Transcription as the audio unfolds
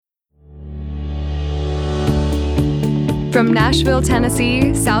From Nashville,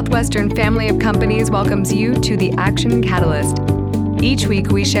 Tennessee, Southwestern Family of Companies welcomes you to the Action Catalyst. Each week,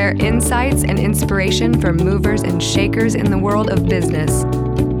 we share insights and inspiration from movers and shakers in the world of business.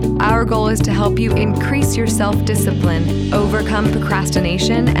 Our goal is to help you increase your self-discipline, overcome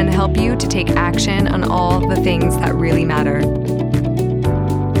procrastination, and help you to take action on all the things that really matter.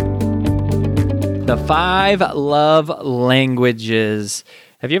 The 5 Love Languages.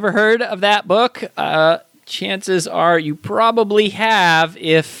 Have you ever heard of that book? Chances are you probably have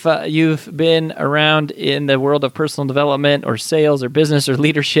if you've been around in the world of personal development or sales or business or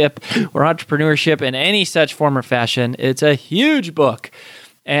leadership or entrepreneurship in any such form or fashion. It's a huge book,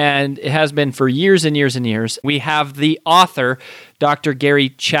 and it has been for years and years and years. We have the author, Dr. Gary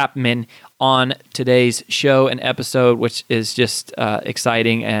Chapman, on today's show and episode, which is just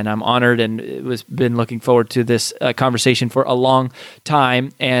exciting, and I'm honored and been looking forward to this conversation for a long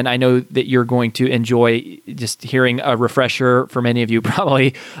time, and I know that you're going to enjoy just hearing a refresher for many of you.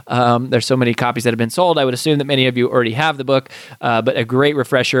 Probably there's so many copies that have been sold. I would assume that many of you already have the book, but a great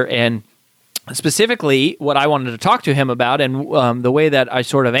refresher. And specifically, what I wanted to talk to him about, and the way that I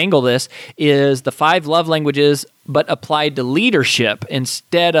sort of angle this, is the 5 love languages, but applied to leadership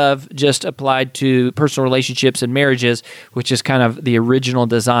instead of just applied to personal relationships and marriages, which is kind of the original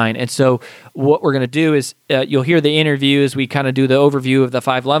design. And so what we're going to do is you'll hear the interview as we kind of do the overview of the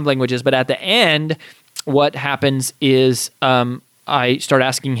 5 love languages, but at the end, what happens is I start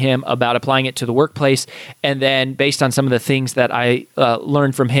asking him about applying it to the workplace, and then based on some of the things that I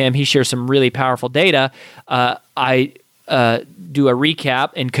learned from him, he shares some really powerful data. I do a recap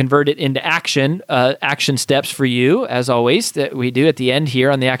and convert it into action steps for you, as always, that we do at the end here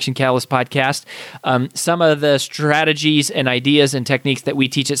on the Action Catalyst podcast. Some of the strategies and ideas and techniques that we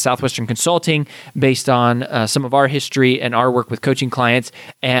teach at Southwestern Consulting based on some of our history and our work with coaching clients.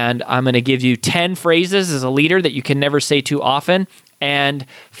 And I'm going to give you 10 phrases as a leader that you can never say too often, and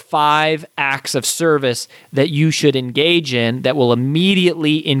 5 acts of service that you should engage in that will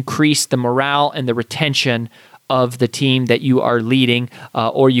immediately increase the morale and the retention of the team that you are leading,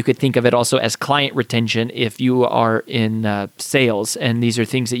 or you could think of it also as client retention if you are in sales. And these are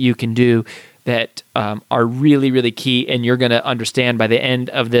things that you can do that are really, really key, and you're going to understand by the end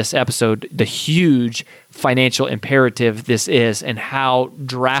of this episode the huge financial imperative this is and how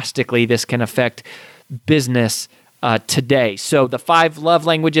drastically this can affect business today. So the 5 love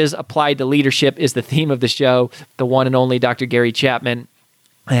languages applied to leadership is the theme of the show, the one and only Dr. Gary Chapman.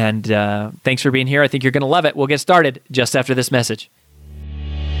 And thanks for being here. I think you're going to love it. We'll get started just after this message.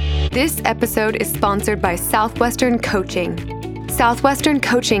 This episode is sponsored by Southwestern Coaching. Southwestern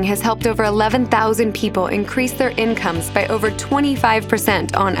Coaching has helped over 11,000 people increase their incomes by over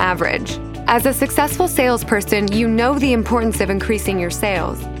 25% on average. As a successful salesperson, you know the importance of increasing your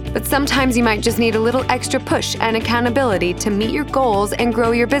sales. But sometimes you might just need a little extra push and accountability to meet your goals and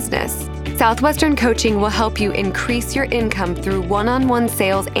grow your business. Southwestern Coaching will help you increase your income through one-on-one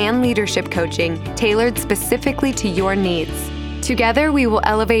sales and leadership coaching tailored specifically to your needs. Together, we will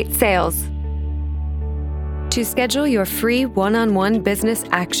elevate sales. To schedule your free one-on-one business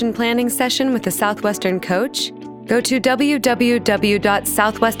action planning session with a Southwestern coach, go to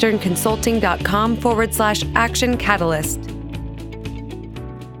www.southwesternconsulting.com/action catalyst.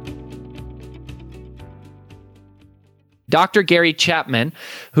 Dr. Gary Chapman,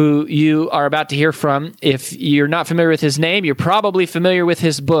 who you are about to hear from. If you're not familiar with his name, you're probably familiar with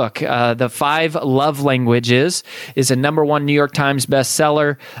his book. The 5 Love Languages is a #1 New York Times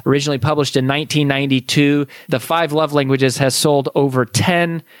bestseller, originally published in 1992. The 5 Love Languages has sold over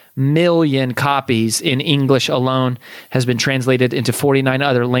 10 million copies in English alone, has been translated into 49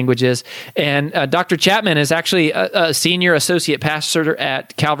 other languages. And Dr. Chapman is actually a senior associate pastor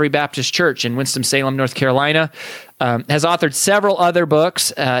at Calvary Baptist Church in Winston-Salem, North Carolina. Has authored several other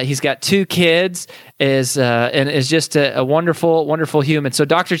books. He's got 2 kids, and is just a wonderful, wonderful human. So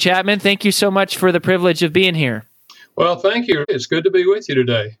Dr. Chapman, thank you so much for the privilege of being here. Well, thank you. It's good to be with you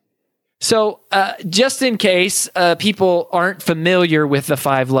today. So just in case people aren't familiar with the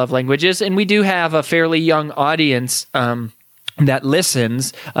 5 love languages, and we do have a fairly young audience that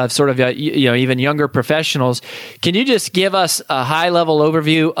listens, of sort of even younger professionals, can you just give us a high-level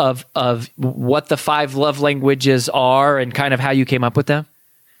overview of what the 5 love languages are and kind of how you came up with them?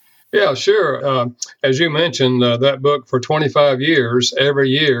 Yeah, sure. As you mentioned, that book for 25 years, every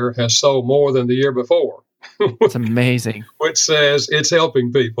year has sold more than the year before. It's amazing. Which says it's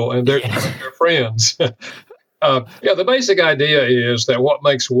helping people and their friends. The basic idea is that what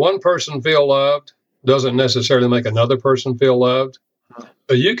makes one person feel loved doesn't necessarily make another person feel loved.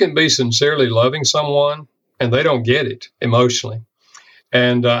 So you can be sincerely loving someone and they don't get it emotionally.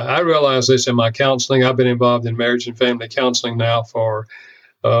 And I realized this in my counseling. I've been involved in marriage and family counseling now for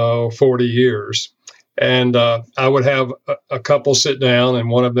 40 years. And I would have a couple sit down, and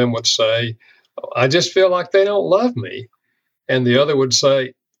one of them would say, I just feel like they don't love me. And the other would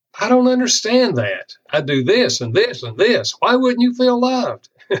say, I don't understand that. I do this and this and this. Why wouldn't you feel loved?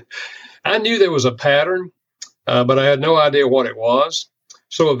 I knew there was a pattern, but I had no idea what it was.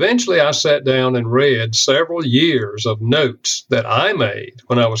 So eventually I sat down and read several years of notes that I made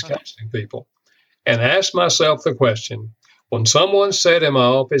when I was counseling people and asked myself the question, when someone sat in my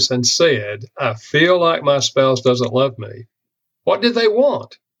office and said, I feel like my spouse doesn't love me, what did they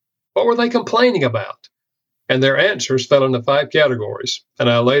want? What were they complaining about? And their answers fell into 5 categories. And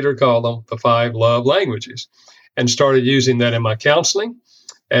I later called them the 5 love languages and started using that in my counseling.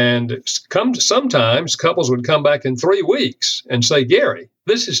 And sometimes couples would come back in 3 weeks and say, Gary,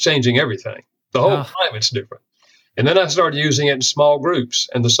 this is changing everything. The whole climate's different. And then I started using it in small groups,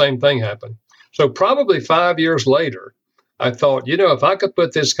 and the same thing happened. So probably 5 years later, I thought, if I could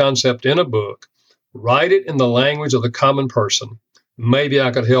put this concept in a book, write it in the language of the common person, maybe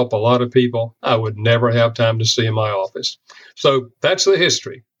I could help a lot of people I would never have time to see in my office. So that's the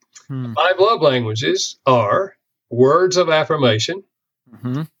history. The 5 love languages are words of affirmation,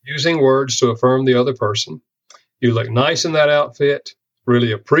 using words to affirm the other person. You look nice in that outfit,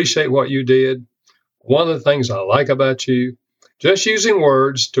 really appreciate what you did. One of the things I like about you, just using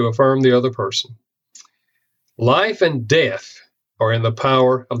words to affirm the other person. Life and death are in the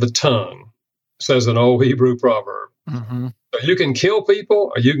power of the tongue, says an old Hebrew proverb. So you can kill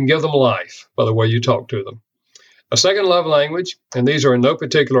people or you can give them life by the way you talk to them. A second love language, and these are in no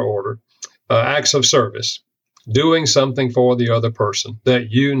particular order, acts of service, doing something for the other person that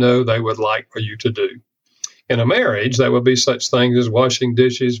they would like for you to do. In a marriage, that would be such things as washing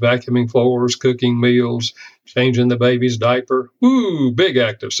dishes, vacuuming floors, cooking meals, changing the baby's diaper. Ooh, big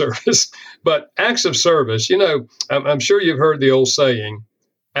act of service. But acts of service, I'm sure you've heard the old saying,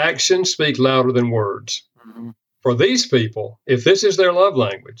 actions speak louder than words. For these people, if this is their love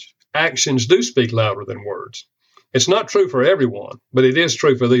language, actions do speak louder than words. It's not true for everyone, but it is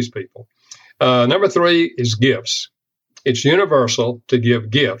true for these people. Number 3 is gifts. It's universal to give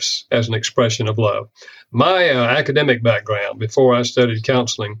gifts as an expression of love. My academic background before I studied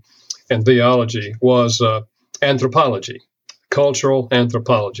counseling and theology was anthropology, cultural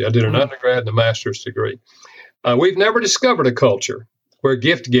anthropology. I did an undergrad and a master's degree. We've never discovered a culture where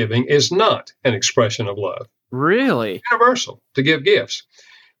gift giving is not an expression of love. Really? Universal to give gifts.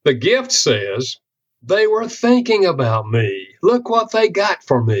 The gift says, they were thinking about me. Look what they got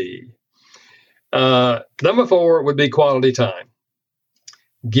for me. Number 4 would be quality time.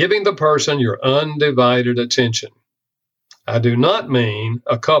 Giving the person your undivided attention. I do not mean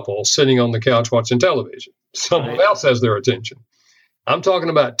a couple sitting on the couch watching television. Someone else has their attention. I'm talking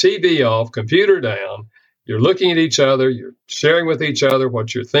about TV off, computer down. You're looking at each other. You're sharing with each other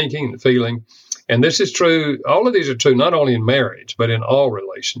what you're thinking and feeling. And this is true. All of these are true, not only in marriage, but in all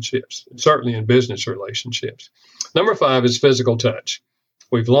relationships, certainly in business relationships. Number 5 is physical touch.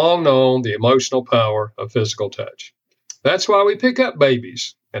 We've long known the emotional power of physical touch. That's why we pick up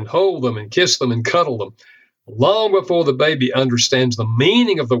babies and hold them and kiss them and cuddle them. Long before the baby understands the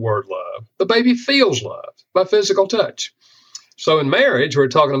meaning of the word love, the baby feels loved by physical touch. So in marriage, we're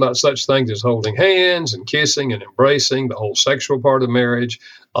talking about such things as holding hands and kissing and embracing, the whole sexual part of marriage,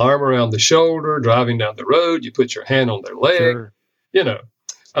 arm around the shoulder, driving down the road, you put your hand on their leg,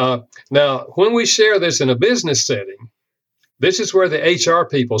 Now, when we share this in a business setting, this is where the HR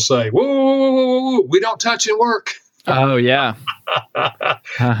people say, whoa, whoa, whoa, whoa, whoa, we don't touch and work. Oh, yeah.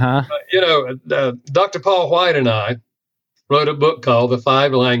 Dr. Paul White and I wrote a book called The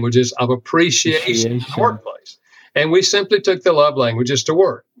 5 Languages of Appreciation in the Workplace. And we simply took the love languages to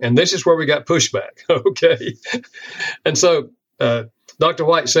work. And this is where we got pushback. Okay. And so Dr.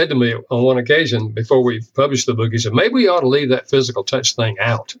 White said to me on one occasion before we published the book, he said, maybe we ought to leave that physical touch thing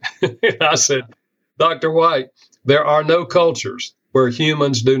out. I said, Dr. White, there are no cultures where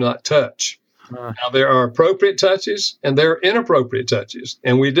humans do not touch. Now, there are appropriate touches and there are inappropriate touches,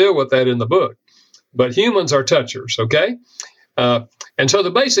 and we deal with that in the book. But humans are touchers, okay? And so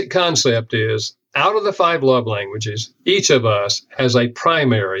the basic concept is, out of the 5 love languages, each of us has a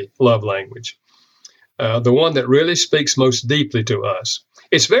primary love language, the one that really speaks most deeply to us.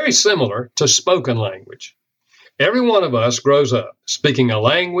 It's very similar to spoken language. Every one of us grows up speaking a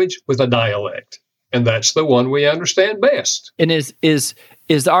language with a dialect, and that's the one we understand best. And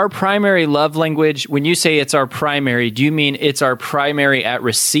is our primary love language, when you say it's our primary, do you mean it's our primary at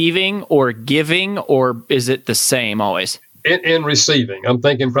receiving or giving, or is it the same always? In receiving. I'm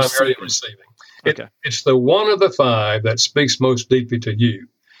thinking primarily receiving. Okay. It's the one of the five that speaks most deeply to you.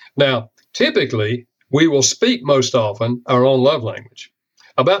 Now, typically, we will speak most often our own love language.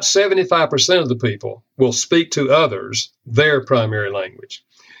 About 75% of the people will speak to others their primary language.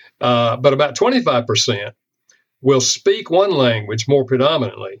 But about 25% will speak one language more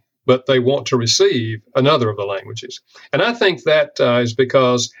predominantly, but they want to receive another of the languages. And I think that is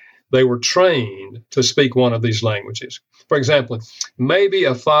because they were trained to speak one of these languages. For example, maybe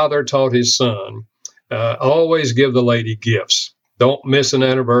a father taught his son, always give the lady gifts. Don't miss an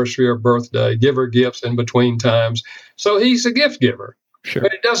anniversary or birthday. Give her gifts in between times. So he's a gift giver. Sure.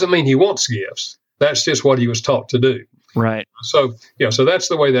 But it doesn't mean he wants gifts. That's just what he was taught to do. Right. So that's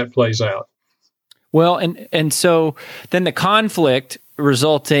the way that plays out. Well, and so then the conflict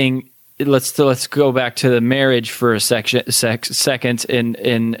resulting. Let's go back to the marriage for a second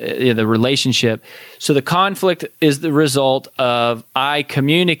in the relationship. So the conflict is the result of I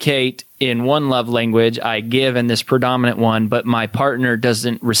communicate in one love language, I give in this predominant one, but my partner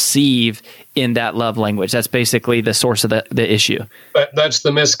doesn't receive in that love language. That's basically the source of the issue. That's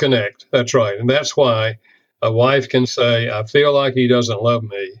the misconnect. That's right. And that's why a wife can say, I feel like he doesn't love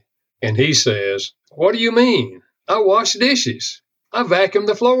me. And he says, what do you mean? I wash dishes. I vacuum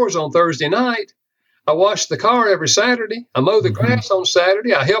the floors on Thursday night. I wash the car every Saturday. I mow the grass on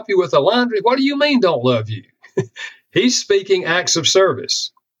Saturday. I help you with the laundry. What do you mean don't love you? He's speaking acts of service.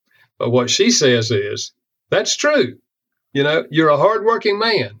 But what she says is, that's true. You're a hardworking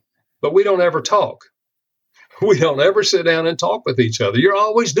man, but we don't ever talk. We don't ever sit down and talk with each other. You're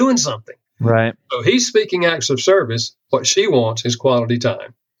always doing something. Right. So he's speaking acts of service. What she wants is quality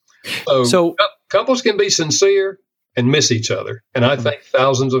time. So couples can be sincere and miss each other. And I think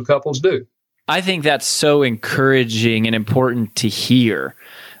thousands of couples do. I think that's so encouraging and important to hear,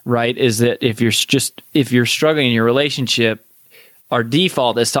 right? Is that if you're struggling in your relationship, our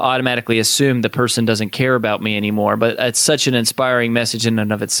default is to automatically assume the person doesn't care about me anymore. But it's such an inspiring message in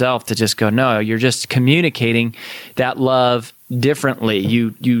and of itself to just go, no, you're just communicating that love differently.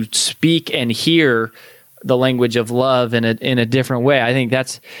 You speak and hear the language of love in a different way. I think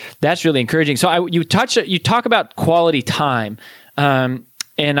that's really encouraging. So you talk about quality time, and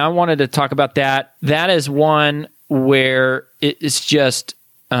I wanted to talk about that. That is one where it's just,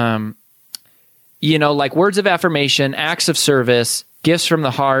 like words of affirmation, acts of service, gifts from the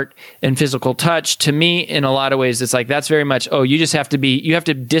heart, and physical touch. To me, in a lot of ways, it's like that's very much, you just have to you have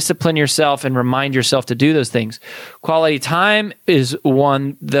to discipline yourself and remind yourself to do those things. Quality time is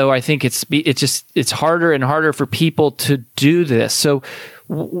one, though I think it's harder and harder for people to do this. So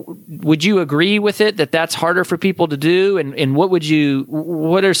would you agree with it that that's harder for people to do? And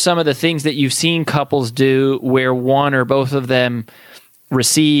what are some of the things that you've seen couples do where one or both of them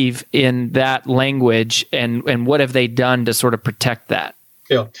receive in that language, and what have they done to sort of protect that?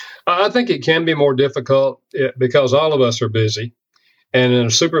 Yeah, I think it can be more difficult because all of us are busy, and in a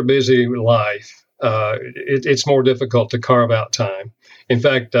super busy life, it's more difficult to carve out time. In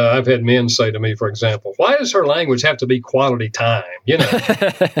fact, I've had men say to me, for example, why does her language have to be quality time? I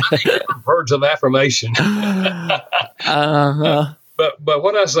need words of affirmation. Uh-huh. But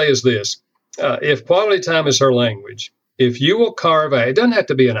what I say is this, if quality time is her language, if you will carve out, it doesn't have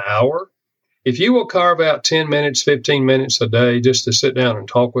to be an hour. If you will carve out 10 minutes, 15 minutes a day just to sit down and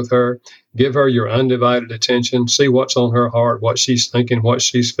talk with her, give her your undivided attention, see what's on her heart, what she's thinking, what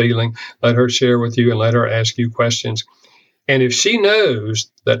she's feeling, let her share with you and let her ask you questions. And if she knows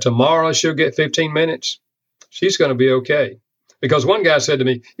that tomorrow she'll get 15 minutes, she's going to be okay. Because one guy said to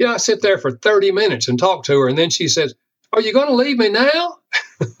me, I sit there for 30 minutes and talk to her. And then she says, are you going to leave me now?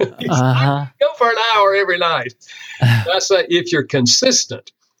 Go for an hour every night. I say, if you're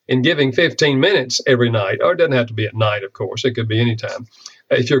consistent in giving 15 minutes every night, or it doesn't have to be at night, of course, it could be anytime.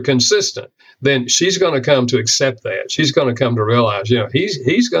 If you're consistent, then she's going to come to accept that. She's going to come to realize,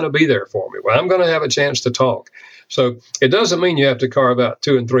 he's going to be there for me. Well, I'm going to have a chance to talk. So it doesn't mean you have to carve out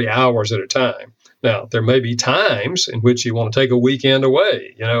 2 and 3 hours at a time. Now, there may be times in which you want to take a weekend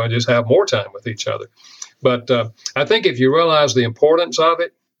away, and just have more time with each other. But I think if you realize the importance of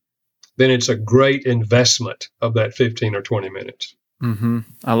it, then it's a great investment of that 15 or 20 minutes. Mm-hmm.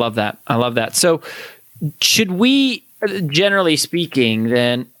 I love that. So should we, generally speaking,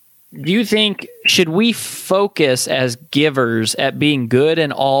 then, do you think, should we focus as givers at being good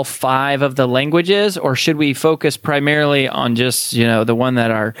in all 5 of the languages, or should we focus primarily on just, the one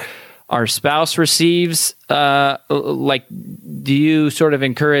that our spouse receives? Do you sort of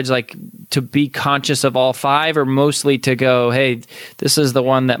encourage to be conscious of all 5, or mostly to go, hey, this is the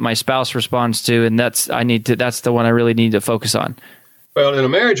one that my spouse responds to, and that's the one I really need to focus on? Well, in a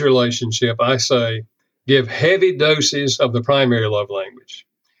marriage relationship, I say give heavy doses of the primary love language.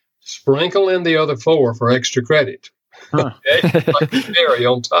 Sprinkle in the other 4 for extra credit. Huh. Okay? Like the cherry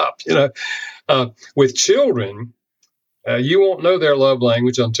on top, With children, you won't know their love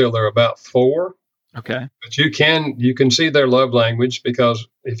language until they're about 4. Okay. But you can see their love language because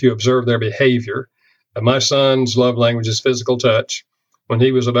if you observe their behavior. My son's love language is physical touch. When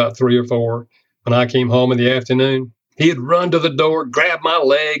he was about 3 or 4, when I came home in the afternoon, he'd run to the door, grab my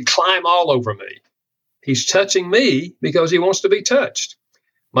leg, climb all over me. He's touching me because he wants to be touched.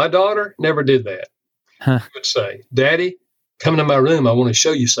 My daughter never did that. Huh. She would say, Daddy, come to my room. I want to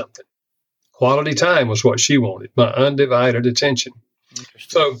show you something. Quality time was what she wanted, my undivided attention.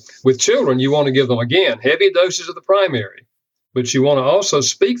 So with children, you want to give them, again, heavy doses of the primary, but you want to also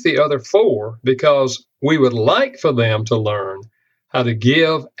speak the other 4 because we would like for them to learn how to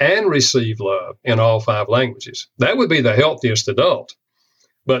give and receive love in all 5 languages. That would be the healthiest adult.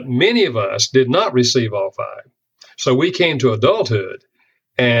 But many of us did not receive all 5. So we came to adulthood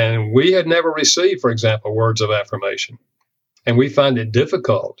and we had never received, for example, words of affirmation. And we find it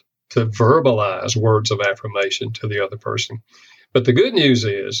difficult to verbalize words of affirmation to the other person. But the good news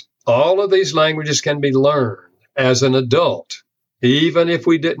is all of these languages can be learned as an adult, even if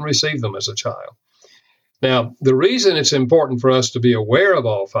we didn't receive them as a child. Now, the reason it's important for us to be aware of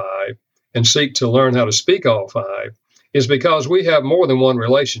all 5 and seek to learn how to speak all 5 is because we have more than one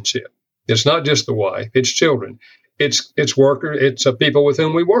relationship. It's not just the wife, it's children, it's workers, it's people with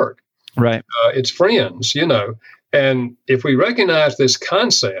whom we work. Right. It's friends, And if we recognize this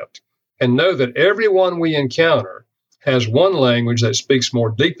concept and know that everyone we encounter has one language that speaks more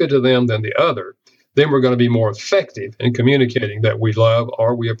deeply to them than the other, then we're going to be more effective in communicating that we love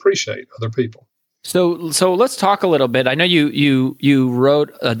or we appreciate other people. So let's talk a little bit. I know you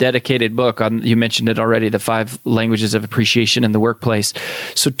wrote a dedicated book on, you mentioned it already, the 5 languages of appreciation in the workplace.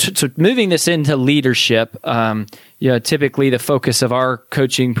 So moving this into leadership, typically the focus of our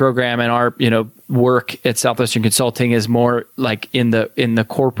coaching program and our, work at Southwestern Consulting is more like in the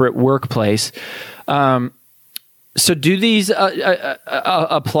corporate workplace. So do these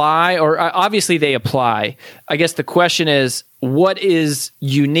apply, or obviously they apply? I guess the question is, what is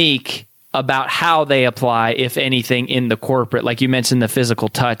unique about how they apply, if anything, in the corporate, like you mentioned, the physical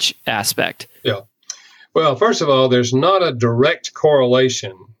touch aspect? Yeah. Well, first of all, there's not a direct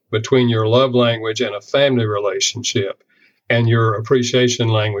correlation between your love language and a family relationship and your appreciation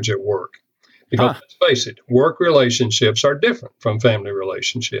language at work. Because let's face it, work relationships are different from family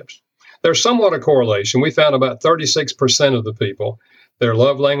relationships. There's somewhat a correlation. We found about 36% of the people, their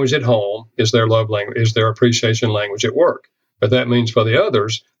love language at home is their appreciation language at work. But that means for the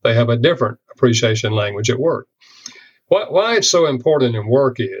others, they have a different appreciation language at work. Why it's so important in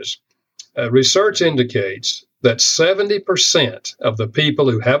work is research indicates that 70% of the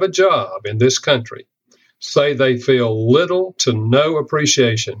people who have a job in this country say they feel little to no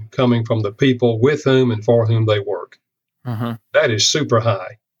appreciation coming from the people with whom and for whom they work. Uh-huh. That is super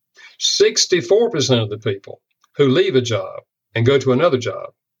high. 64% of the people who leave a job and go to another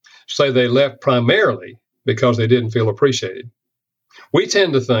job say they left primarily because they didn't feel appreciated. We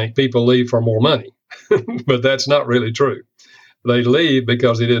tend to think people leave for more money, but that's not really true. They leave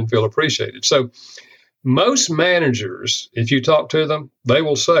because they didn't feel appreciated. So most managers, if you talk to them, they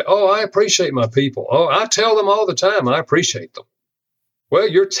will say, oh, I appreciate my people. Oh, I tell them all the time, I appreciate them. Well,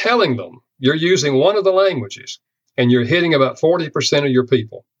 you're telling them, you're using one of the languages, and you're hitting about 40% of your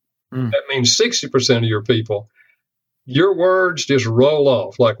people. That means 60% of your people, your words just roll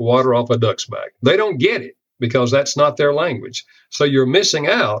off like water off a duck's back. They don't get it because that's not their language. So you're missing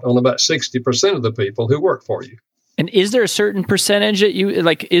out on about 60% of the people who work for you. And is there a certain percentage that you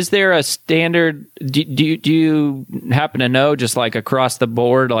like? Is there a standard? Do you happen to know, just like across the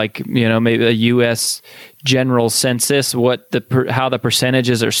board, like maybe a U.S. general census, how the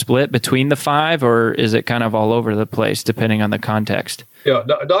percentages are split between the 5, or is it kind of all over the place depending on the context? Yeah,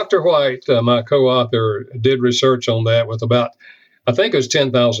 Dr. White, my co-author, did research on that with about, I think it was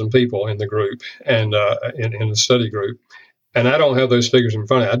 10,000 people in the group and in the study group. And I don't have those figures in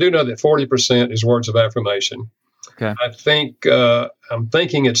front of me. I do know that 40% is words of affirmation. Okay. I think I'm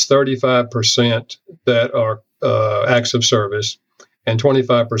thinking it's 35% that are acts of service, and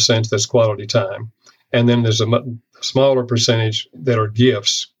 25% that's quality time, and then there's a smaller percentage that are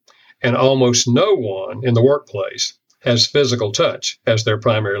gifts, and almost no one in the workplace has physical touch as their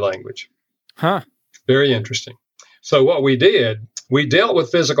primary language. Huh. Very interesting. So what we did, we dealt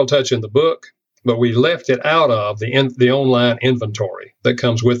with physical touch in the book, but we left it out of the online inventory that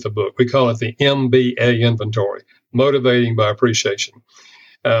comes with the book. We call it the MBA inventory, motivating by appreciation.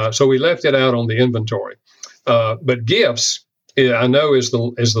 So we left it out on the inventory. But gifts, I know is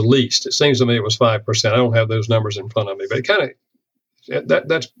the least. It seems to me it was 5%. I don't have those numbers in front of me, but it kind of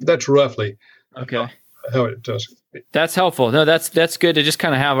That's roughly Okay. how it does. That's helpful. No, that's good to just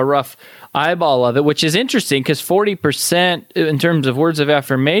kind of have a rough eyeball of it, which is interesting because 40% in terms of words of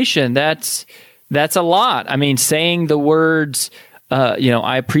affirmation, that's a lot. I mean, saying the words,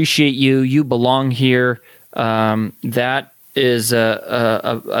 I appreciate you, you belong here. That is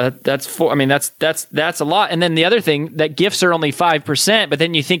that's a lot. And then the other thing, that gifts are only 5%, but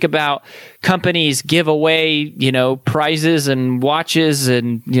then you think about companies give away, prizes and watches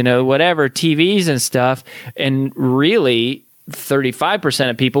and, whatever, TVs and stuff. And really 35%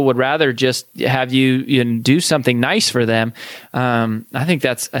 of people would rather just have you do something nice for them. I think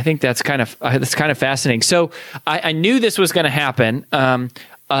that's kind of fascinating. So I knew this was going to happen.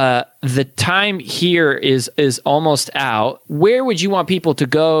 The time here is almost out. Where would you want people to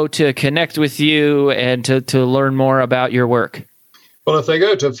go to connect with you and to learn more about your work? Well, if they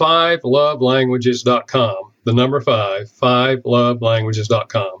go to 5lovelanguages.com, the number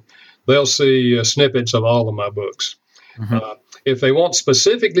 5lovelanguages.com, they'll see snippets of all of my books. Mm-hmm. If they want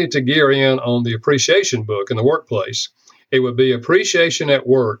specifically to gear in on the appreciation book in the workplace, it would be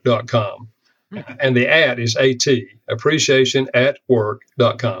appreciationatwork.com. And the @ is AT,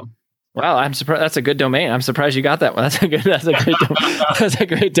 appreciationatwork.com. Wow, I'm surprised. That's a good domain. I'm surprised you got that one. That's a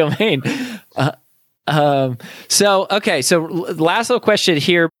great domain. So last little question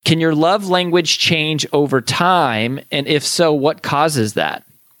here. Can your love language change over time? And if so, what causes that?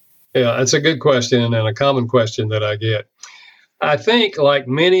 Yeah, that's a good question and a common question that I get. I think like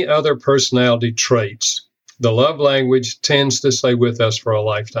many other personality traits, the love language tends to stay with us for a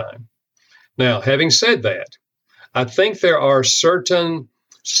lifetime. Now, having said that, I think there are certain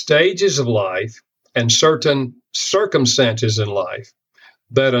stages of life and certain circumstances in life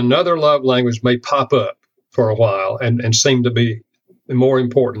that another love language may pop up for a while and seem to be more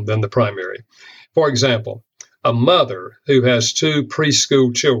important than the primary. For example, a mother who has 2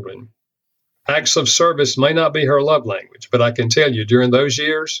 preschool children, acts of service may not be her love language, but I can tell you during those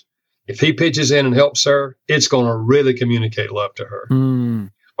years, if he pitches in and helps her, it's going to really communicate love to her.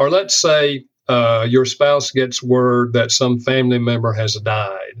 Or let's say your spouse gets word that some family member has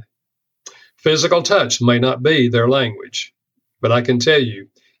died. Physical touch may not be their language, but I can tell you,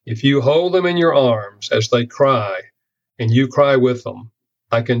 if you hold them in your arms as they cry and you cry with them,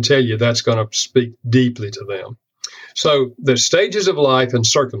 I can tell you that's going to speak deeply to them. So the stages of life and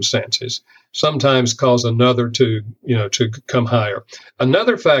circumstances sometimes cause another to come higher.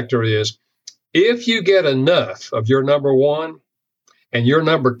 Another factor is if you get enough of your number 1 and your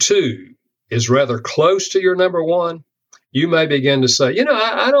number 2 is rather close to your number 1, you may begin to say,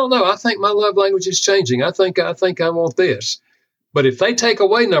 I don't know. I think my love language is changing. I think I want this. But if they take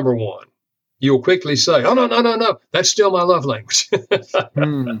away number 1, you'll quickly say, oh, no. That's still my love language.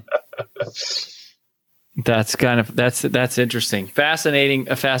 That's interesting.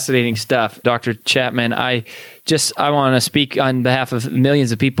 Fascinating stuff. Dr. Chapman, I want to speak on behalf of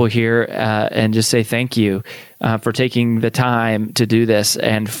millions of people here and just say thank you for taking the time to do this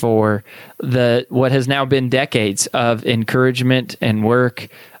and for what has now been decades of encouragement and work,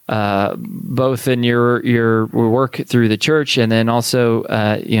 both in your work through the church and then also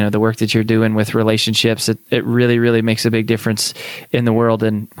the work that you're doing with relationships. It really, really makes a big difference in the world,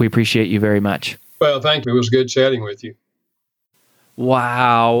 and we appreciate you very much. Well, thank you. It was good chatting with you.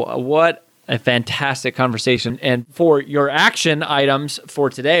 Wow. What a fantastic conversation. And for your action items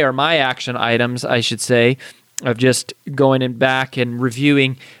for today, or my action items, I should say, of just going back and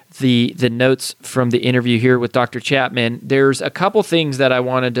reviewing the notes from the interview here with Dr. Chapman, there's a couple things that I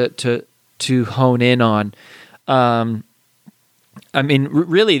wanted to hone in on.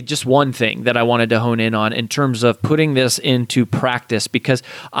 Really just one thing that I wanted to hone in on in terms of putting this into practice, because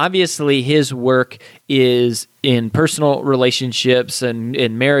obviously his work is in personal relationships and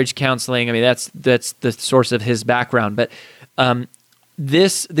in marriage counseling. I mean, that's the source of his background. But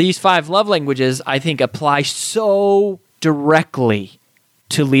these 5 love languages, I think, apply so directly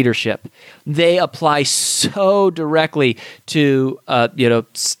to leadership. They apply so directly to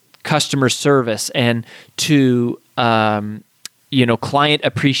customer service and to client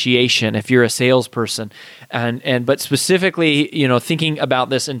appreciation if you're a salesperson, but specifically, thinking about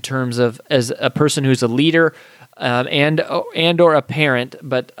this in terms of as a person who's a leader and or a parent.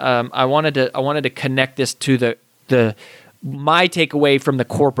 But I wanted to connect this to my takeaway from the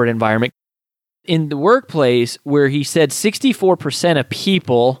corporate environment in the workplace, where he said 64% of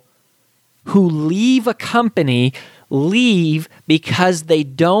people who leave a company leave because they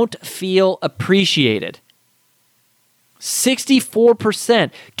don't feel appreciated.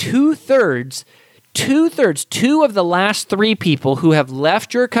 64%, two of the last 3 people who have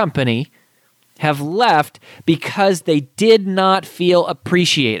left your company have left because they did not feel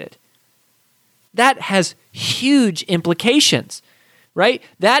appreciated. That has huge implications, right?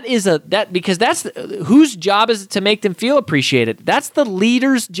 Because that's whose job is it to make them feel appreciated? That's the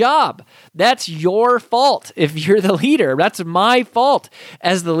leader's job. That's your fault if you're the leader. That's my fault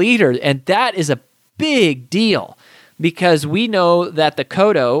as the leader, and that is a big deal because we know that the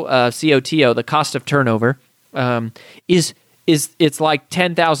COTO, the cost of turnover, it's like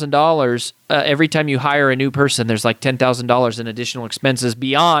 $10,000 every time you hire a new person. There's like $10,000 in additional expenses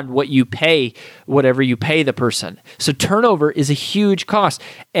beyond whatever you pay the person. So turnover is a huge cost,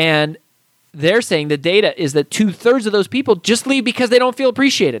 and they're saying the data is that 2/3 of those people just leave because they don't feel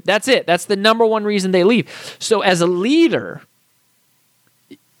appreciated. That's it. That's the number one reason they leave. So as a leader,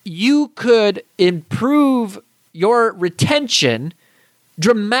 you could improve your retention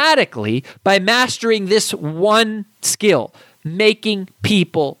dramatically by mastering this one skill: making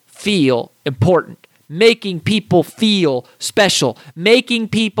people feel important, making people feel special, making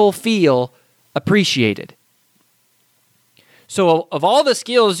people feel appreciated. So of all the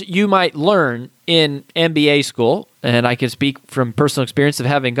skills you might learn in MBA school, and I can speak from personal experience of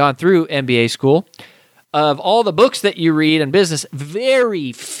having gone through MBA school, of all the books that you read in business,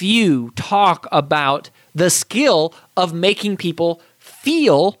 very few talk about the skill of making people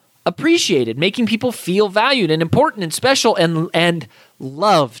feel appreciated, making people feel valued and important and special and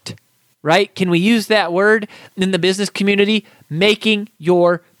loved, right? Can we use that word in the business community? Making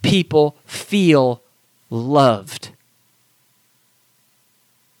your people feel loved.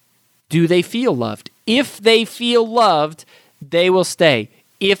 Do they feel loved? If they feel loved, they will stay.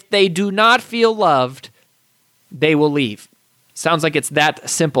 If they do not feel loved, they will leave. Sounds like it's that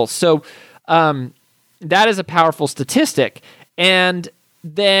simple. So that is a powerful statistic. And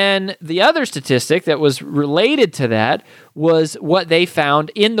then the other statistic that was related to that was what they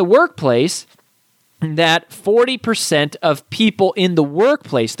found in the workplace, that 40% of people in the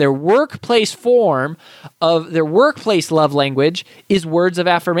workplace, their workplace form of their workplace love language is words of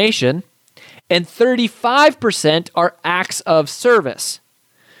affirmation, and 35% are acts of service.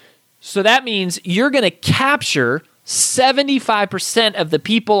 So that means you're going to capture 75% of the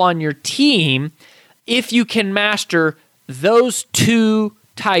people on your team if you can master those two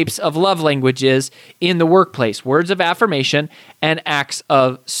types of love languages in the workplace: words of affirmation and acts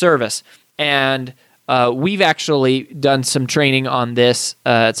of service. And we've actually done some training on this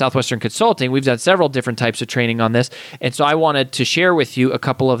at Southwestern Consulting. We've done several different types of training on this. And so I wanted to share with you a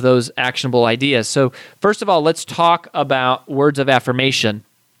couple of those actionable ideas. So first of all, let's talk about words of affirmation.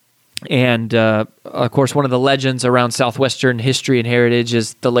 And of course, one of the legends around Southwestern history and heritage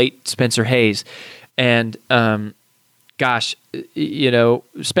is the late Spencer Hayes. And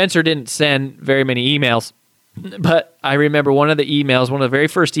Spencer didn't send very many emails, but I remember one of the very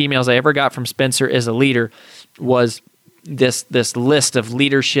first emails I ever got from Spencer as a leader was this list of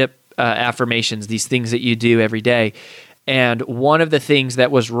leadership affirmations, these things that you do every day. And one of the things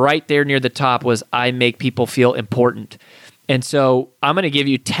that was right there near the top was, I make people feel important. And so I'm going to give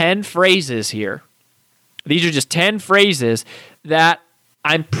you 10 phrases here. These are just 10 phrases that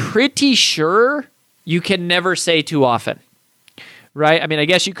I'm pretty sure you can never say too often, right? I mean, I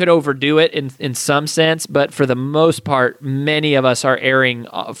guess you could overdo it in some sense, but for the most part, many of us are erring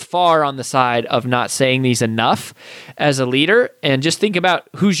far on the side of not saying these enough as a leader. And just think about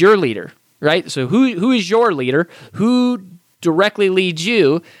who's your leader, right? So who is your leader? Who directly leads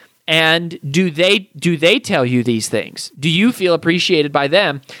you? And do they tell you these things? Do you feel appreciated by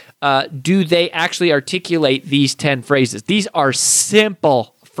them? Do they actually articulate these 10 phrases? These are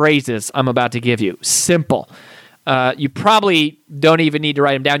simple phrases I'm about to give you. Simple. You probably don't even need to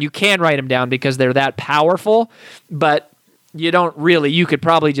write them down. You can write them down because they're that powerful, but you don't really. You could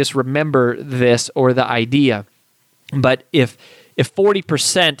probably just remember this or the idea. But if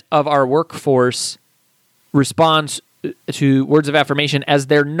 40% of our workforce responds to words of affirmation as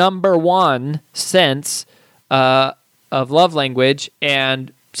their number one sense of love language,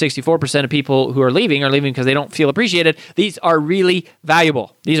 and 64% of people who are leaving because they don't feel appreciated, these are really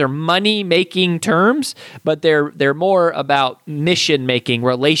valuable. These are money-making terms, but they're more about mission-making,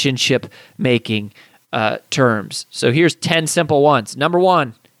 relationship-making terms. So here's 10 simple ones. Number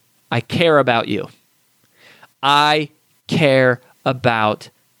one, I care about you. I care about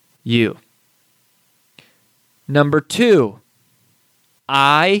you. Number two,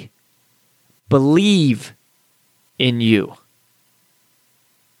 I believe in you.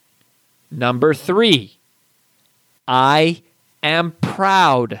 Number three, I am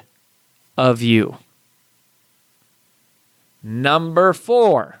proud of you. Number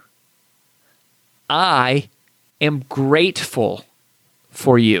four, I am grateful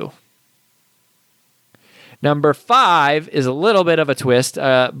for you. Number 5 is a little bit of a twist,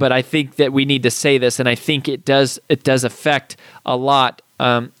 but I think that we need to say this, and I think it does affect a lot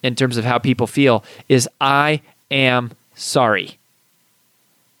in terms of how people feel, is I am sorry.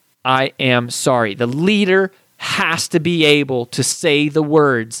 I am sorry. The leader has to be able to say the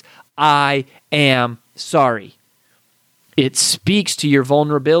words, I am sorry. It speaks to your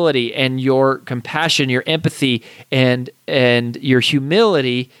vulnerability and your compassion, your empathy, and your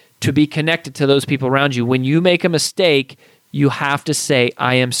humility to be connected to those people around you. When you make a mistake, you have to say,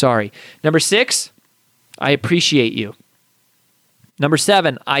 I am sorry. Number 6, I appreciate you. Number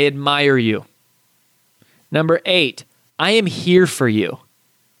 7, I admire you. Number 8, I am here for you.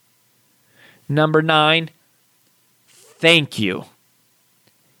 Number 9, thank you.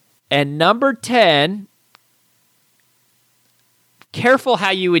 And number 10, careful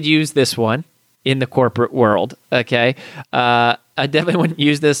how you would use this one in the corporate world, okay? I definitely wouldn't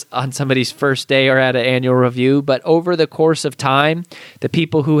use this on somebody's first day or at an annual review, but over the course of time, the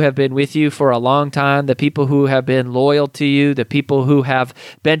people who have been with you for a long time, the people who have been loyal to you, the people who have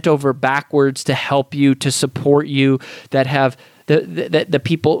bent over backwards to help you, to support you, that have the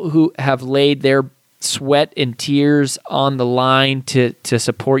people who have laid their sweat and tears on the line to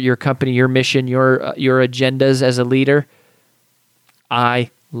support your company, your mission, your agendas as a leader, I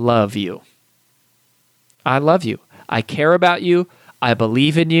love you. I love you. I care about you. I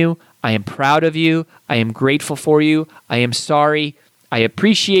believe in you. I am proud of you. I am grateful for you. I am sorry. I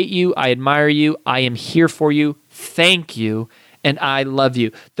appreciate you. I admire you. I am here for you. Thank you. And I love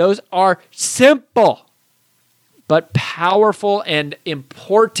you. Those are simple, but powerful and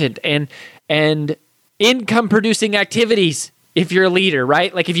important and income-producing activities if you're a leader,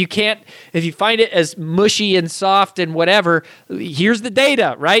 right? Like if you find it as mushy and soft and whatever, here's the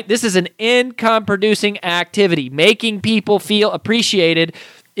data, right? This is an income-producing activity. Making people feel appreciated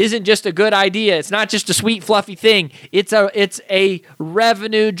isn't just a good idea. It's not just a sweet, fluffy thing. It's a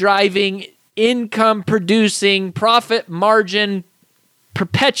revenue-driving, income-producing, profit margin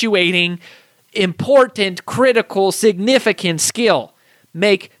perpetuating, important, critical, significant skill.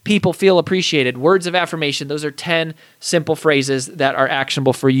 Make people feel appreciated. Words of affirmation. Those are 10 simple phrases that are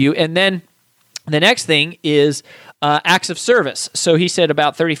actionable for you. And then the next thing is acts of service. So he said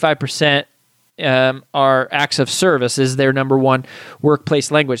about 35% are acts of service is their number one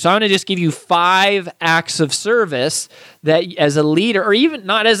workplace language. So I'm going to just give you 5 acts of service that as a leader, or even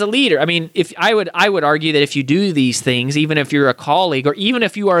not as a leader. I mean, if I would argue that if you do these things, even if you're a colleague or even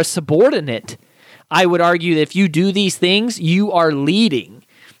if you are a subordinate, I would argue that if you do these things, you are leading.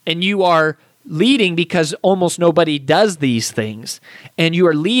 And you are leading because almost nobody does these things. And you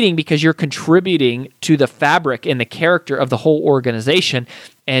are leading because you're contributing to the fabric and the character of the whole organization.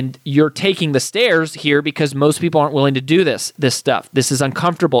 And you're taking the stairs here because most people aren't willing to do this stuff. This is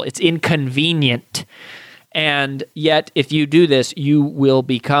uncomfortable. It's inconvenient. And yet, if you do this, you will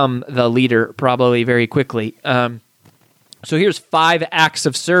become the leader probably very quickly. So here's 5 acts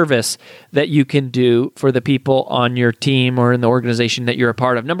of service that you can do for the people on your team or in the organization that you're a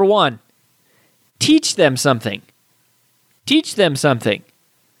part of. Number 1, teach them something. Teach them something.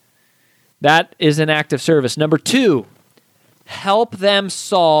 That is an act of service. Number 2, help them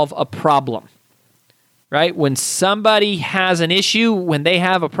solve a problem. Right? When somebody has an issue, when they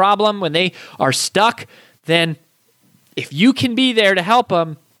have a problem, when they are stuck, then if you can be there to help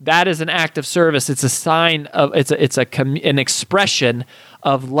them, that is an act of service. It's a sign of an expression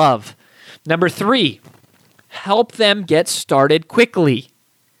of love. Number 3, help them get started quickly.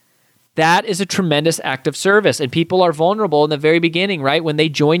 That is a tremendous act of service. And people are vulnerable in the very beginning, right? When they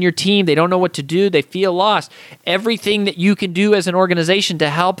join your team, they don't know what to do. They feel lost. Everything that you can do as an organization to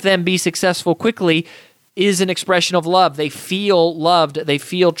help them be successful quickly is an expression of love. They feel loved. They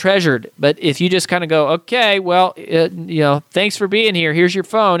feel treasured. But if you just kind of go, okay, well, thanks for being here. Here's your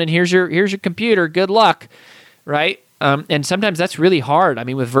phone and here's your computer. Good luck, right? And sometimes that's really hard. I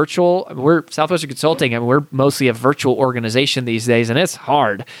mean, with we're Southwestern Consulting, and we're mostly a virtual organization these days, and it's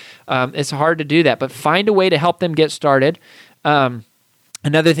hard. It's hard to do that. But find a way to help them get started.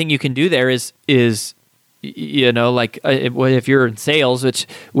 Another thing you can do there is if you're in sales, which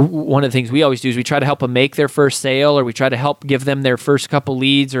one of the things we always do is we try to help them make their first sale, or we try to help give them their first couple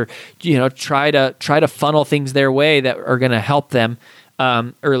leads, or try to funnel things their way that are going to help them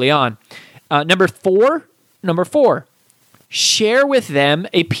early on. Number four, share with them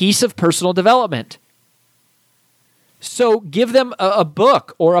a piece of personal development. So give them a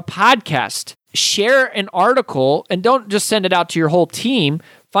book or a podcast. Share an article, and don't just send it out to your whole team.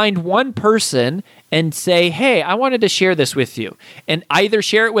 find one person and say, hey, I wanted to share this with you. And either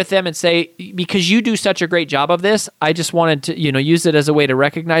share it with them and say, because you do such a great job of this, I just wanted to, use it as a way to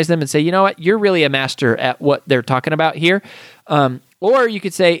recognize them and say, you know what, you're really a master at what they're talking about here. Or you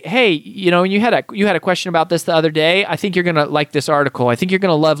could say, hey, you had a question about this the other day. I think you're going to like this article. I think you're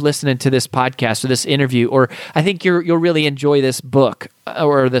going to love listening to this podcast or this interview, or I think you'll really enjoy this book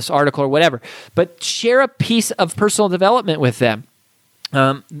or this article or whatever. But share a piece of personal development with them.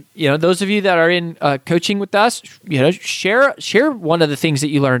 Those of you that are in coaching with us, share one of the things that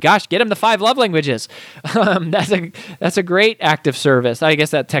you learned. Gosh, get them the 5 love languages. That's a great act of service. I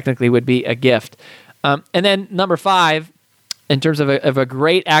guess that technically would be a gift. And then number 5, in terms of a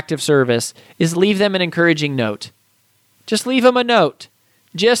great act of service, is leave them an encouraging note. Just leave them a note.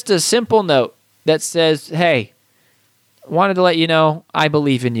 Just a simple note that says, hey, wanted to let you know I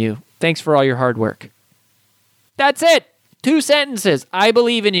believe in you. Thanks for all your hard work. That's it. 2 sentences. I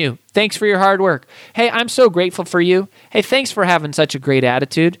believe in you. Thanks for your hard work. Hey, I'm so grateful for you. Hey, thanks for having such a great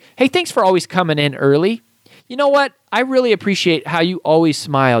attitude. Hey, thanks for always coming in early. You know what? I really appreciate how you always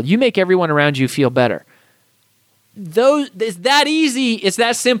smile. You make everyone around you feel better. It's that easy. It's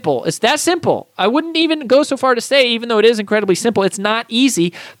that simple. It's that simple. I wouldn't even go so far to say, even though it is incredibly simple, it's not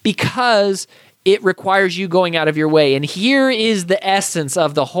easy because it requires you going out of your way. And here is the essence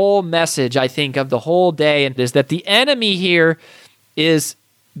of the whole message, I think, of the whole day, and is that the enemy here is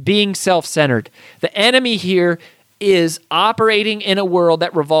being self-centered. The enemy here is operating in a world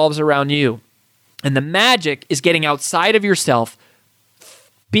that revolves around you. And the magic is getting outside of yourself,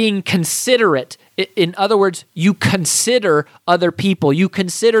 being considerate. In other words, you consider other people. You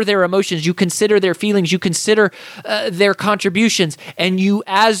consider their emotions. You consider their feelings. You consider their contributions. And you,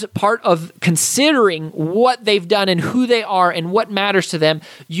 as part of considering what they've done and who they are and what matters to them,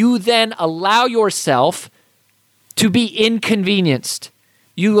 you then allow yourself to be inconvenienced.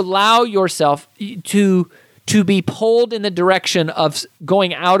 You allow yourself to be pulled in the direction of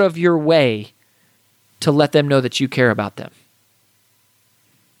going out of your way to let them know that you care about them.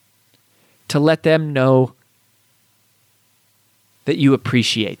 To let them know that you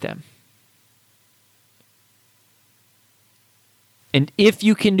appreciate them. And if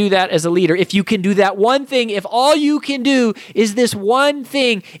you can do that as a leader, if you can do that one thing, if all you can do is this one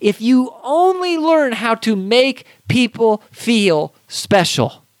thing, if you only learn how to make people feel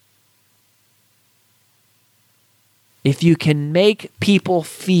special, if you can make people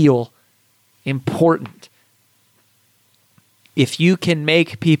feel important, if you can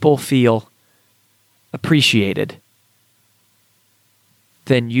make people feel appreciated,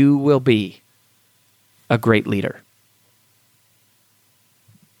 then you will be a great leader.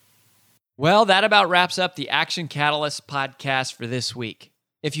 Well, that about wraps up the Action Catalyst podcast for this week.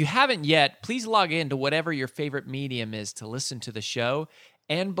 If you haven't yet, please log in to whatever your favorite medium is to listen to the show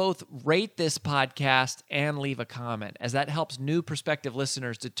and both rate this podcast and leave a comment, as that helps new prospective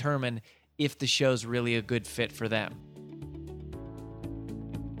listeners determine if the show's really a good fit for them.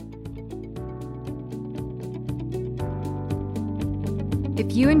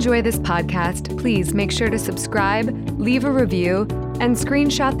 If you enjoy this podcast, please make sure to subscribe, leave a review, and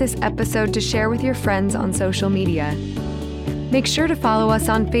screenshot this episode to share with your friends on social media. Make sure to follow us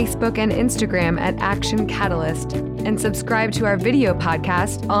on Facebook and Instagram at Action Catalyst, and subscribe to our video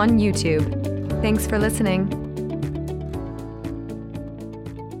podcast on YouTube. Thanks for listening.